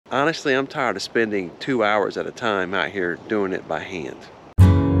honestly, I'm tired of spending 2 hours at a time out here doing it by hand.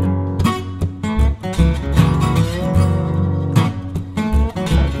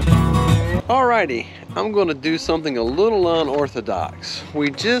 Alrighty, I'm going to do something a little unorthodox. We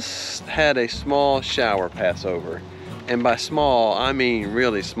just had a small shower pass over. And by small, I mean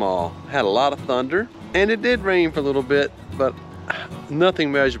really small. Had a lot of thunder, and it did rain for a little bit, but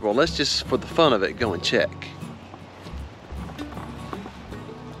nothing measurable. Let's just, for the fun of it, go and check.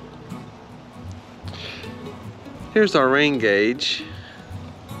 Here's our rain gauge.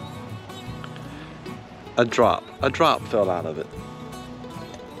 A drop fell out of it.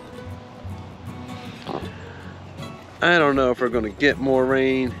 I don't know if we're going to get more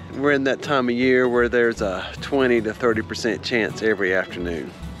rain. We're in that time of year where there's a 20 to 30% chance every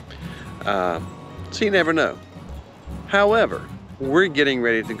afternoon. So you never know. However, we're getting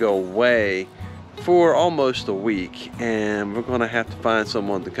ready to go away for almost a week, and we're going to have to find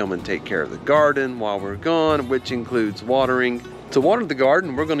someone to come and take care of the garden while we're gone, which includes watering. To water the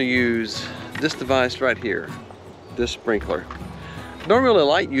garden, we're going to use this device right here, this sprinkler. Don't really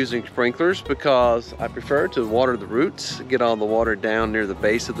like using sprinklers because I prefer to water the roots, get all the water down near the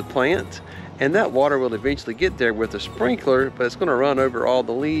base of the plant, and that water will eventually get there with a sprinkler, but it's going to run over all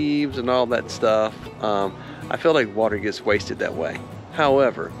the leaves and all that stuff. I feel like water gets wasted that way.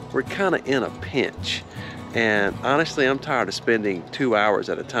 However, we're kind of in a pinch, and honestly, I'm tired of spending 2 hours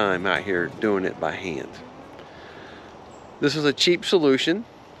at a time out here doing it by hand. This is a cheap solution,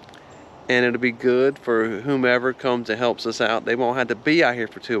 and it'll be good for whomever comes and helps us out. They won't have to be out here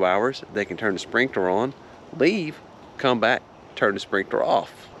for 2 hours. They can turn the sprinkler on, leave, come back, turn the sprinkler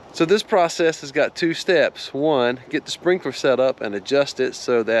off. So this process has got 2 steps. One, get the sprinkler set up and adjust it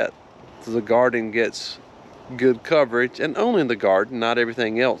so that the garden gets good coverage, and only the garden, not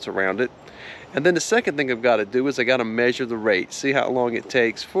everything else around it. And then the second thing I've got to do is I got to measure the rate, see how long it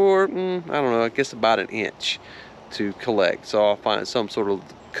takes for, I don't know, I guess about 1 inch to collect. So I'll find some sort of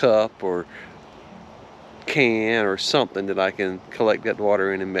cup or can or something that I can collect that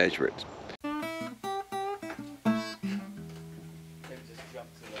water in and measure it.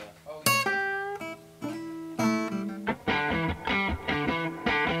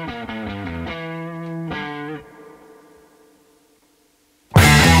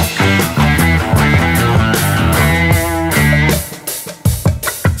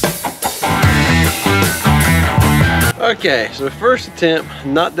 Okay, so the first attempt,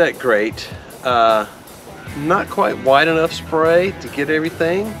 not that great. Not quite wide enough spray to get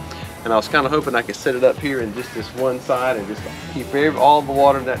everything. And I was kind of hoping I could set it up here in just this one side and just keep all the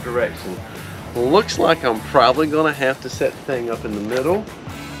water in that direction. Looks like I'm probably gonna have to set the thing up in the middle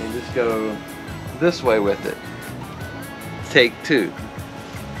and just go this way with it. Take 2.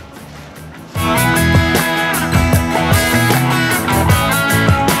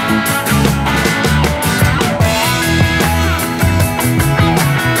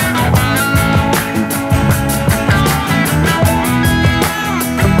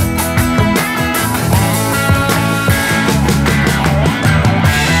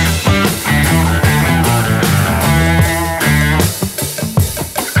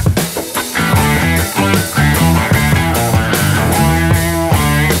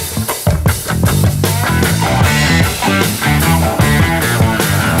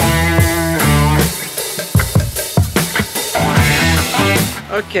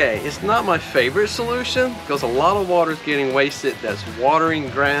 Okay, it's not my favorite solution because a lot of water is getting wasted that's watering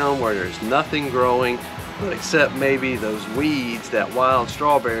ground where there's nothing growing, but except maybe those weeds, that wild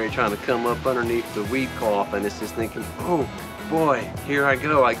strawberry trying to come up underneath the weed cloth, and it's just thinking, oh boy, here I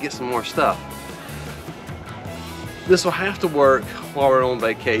go, I get some more stuff. This will have to work while we're on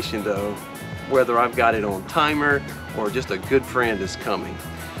vacation though, whether I've got it on timer or just a good friend is coming.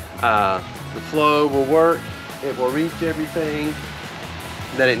 The flow will work, it will reach everything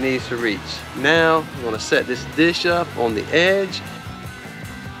that it needs to reach. Now I'm going to set this dish up on the edge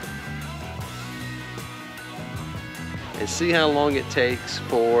and see how long it takes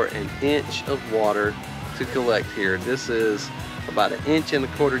for 1 inch of water to collect here. This is about 1.25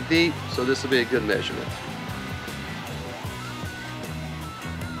 inches deep, so this will be a good measurement.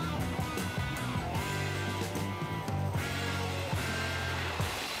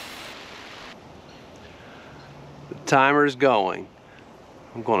 The timer's going.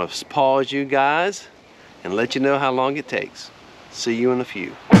 I'm going to pause you guys and let you know how long it takes. See you in a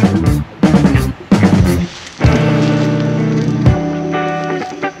few.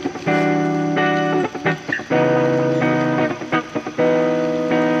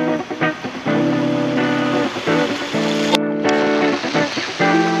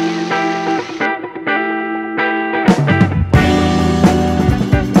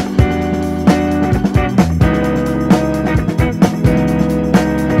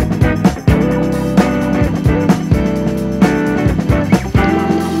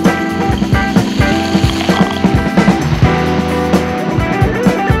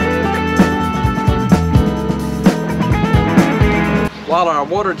 While our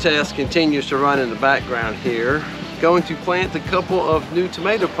water test continues to run in the background here, going to plant a couple of new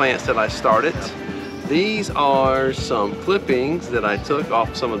tomato plants that I started. These are some clippings that I took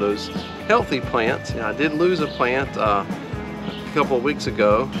off some of those healthy plants. And I did lose a plant a couple of weeks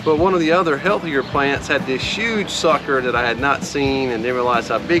ago, but one of the other healthier plants had this huge sucker that I had not seen and didn't realize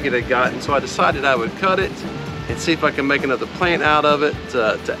how big it had gotten, so I decided I would cut it and see if I can make another plant out of it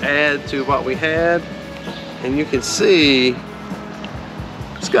to add to what we had. And you can see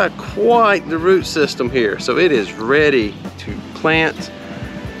it's got quite the root system here, so it is ready to plant.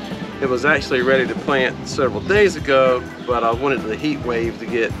 It was actually ready to plant several days ago, but I wanted the heat wave to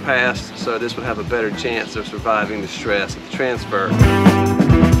get past so this would have a better chance of surviving the stress of the transfer.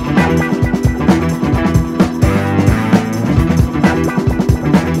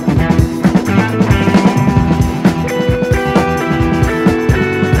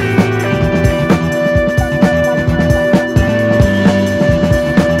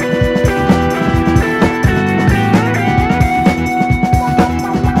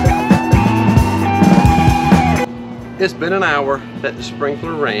 It's been an hour that the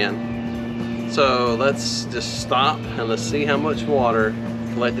sprinkler ran, so let's just stop and let's see how much water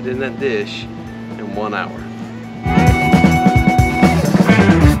collected in that dish in 1 hour.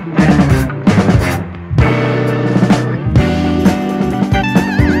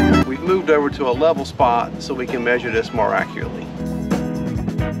 We've moved over to a level spot so we can measure this more accurately.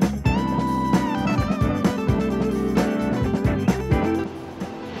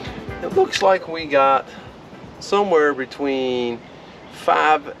 It looks like we got somewhere between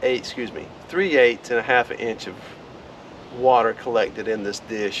 3/8 and a half an inch of water collected in this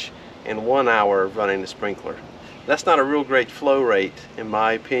dish in 1 hour of running the sprinkler. That's not a real great flow rate in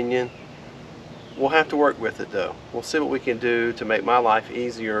my opinion. We'll have to work with it though. We'll see what we can do to make my life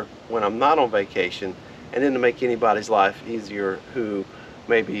easier when I'm not on vacation, and then to make anybody's life easier who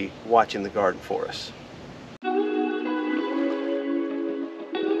may be watching the garden for us.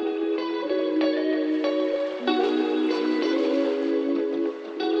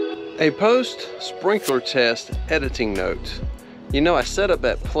 A post-sprinkler test editing note. You know, I set up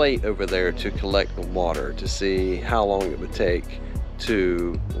that plate over there to collect the water to see how long it would take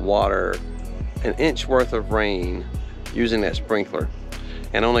to water an inch worth of rain using that sprinkler,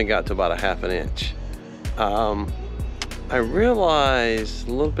 and only got to about a half an inch. I realized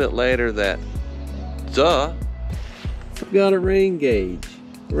a little bit later that, I've got a rain gauge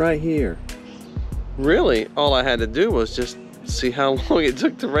right here. Really, all I had to do was just see how long it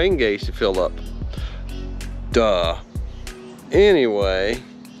took the rain gauge to fill up. Anyway,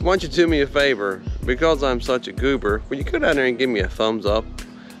 why don't you do me a favor, because I'm such a goober, will you go down there and give me a thumbs up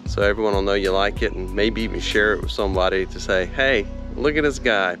so everyone will know you like it, and maybe even share it with somebody to say, hey, look at this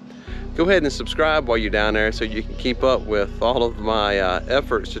guy. Go ahead and subscribe while you're down there so you can keep up with all of my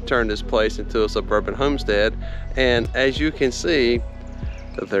efforts to turn this place into a suburban homestead. And as you can see,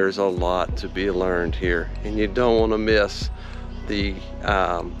 there's a lot to be learned here, and you don't want to miss the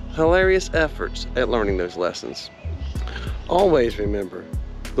hilarious efforts at learning those lessons. Always remember,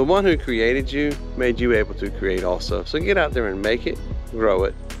 the one who created you made you able to create also. So get out there and make it, grow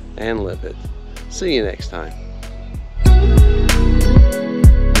it, and live it. See you next time.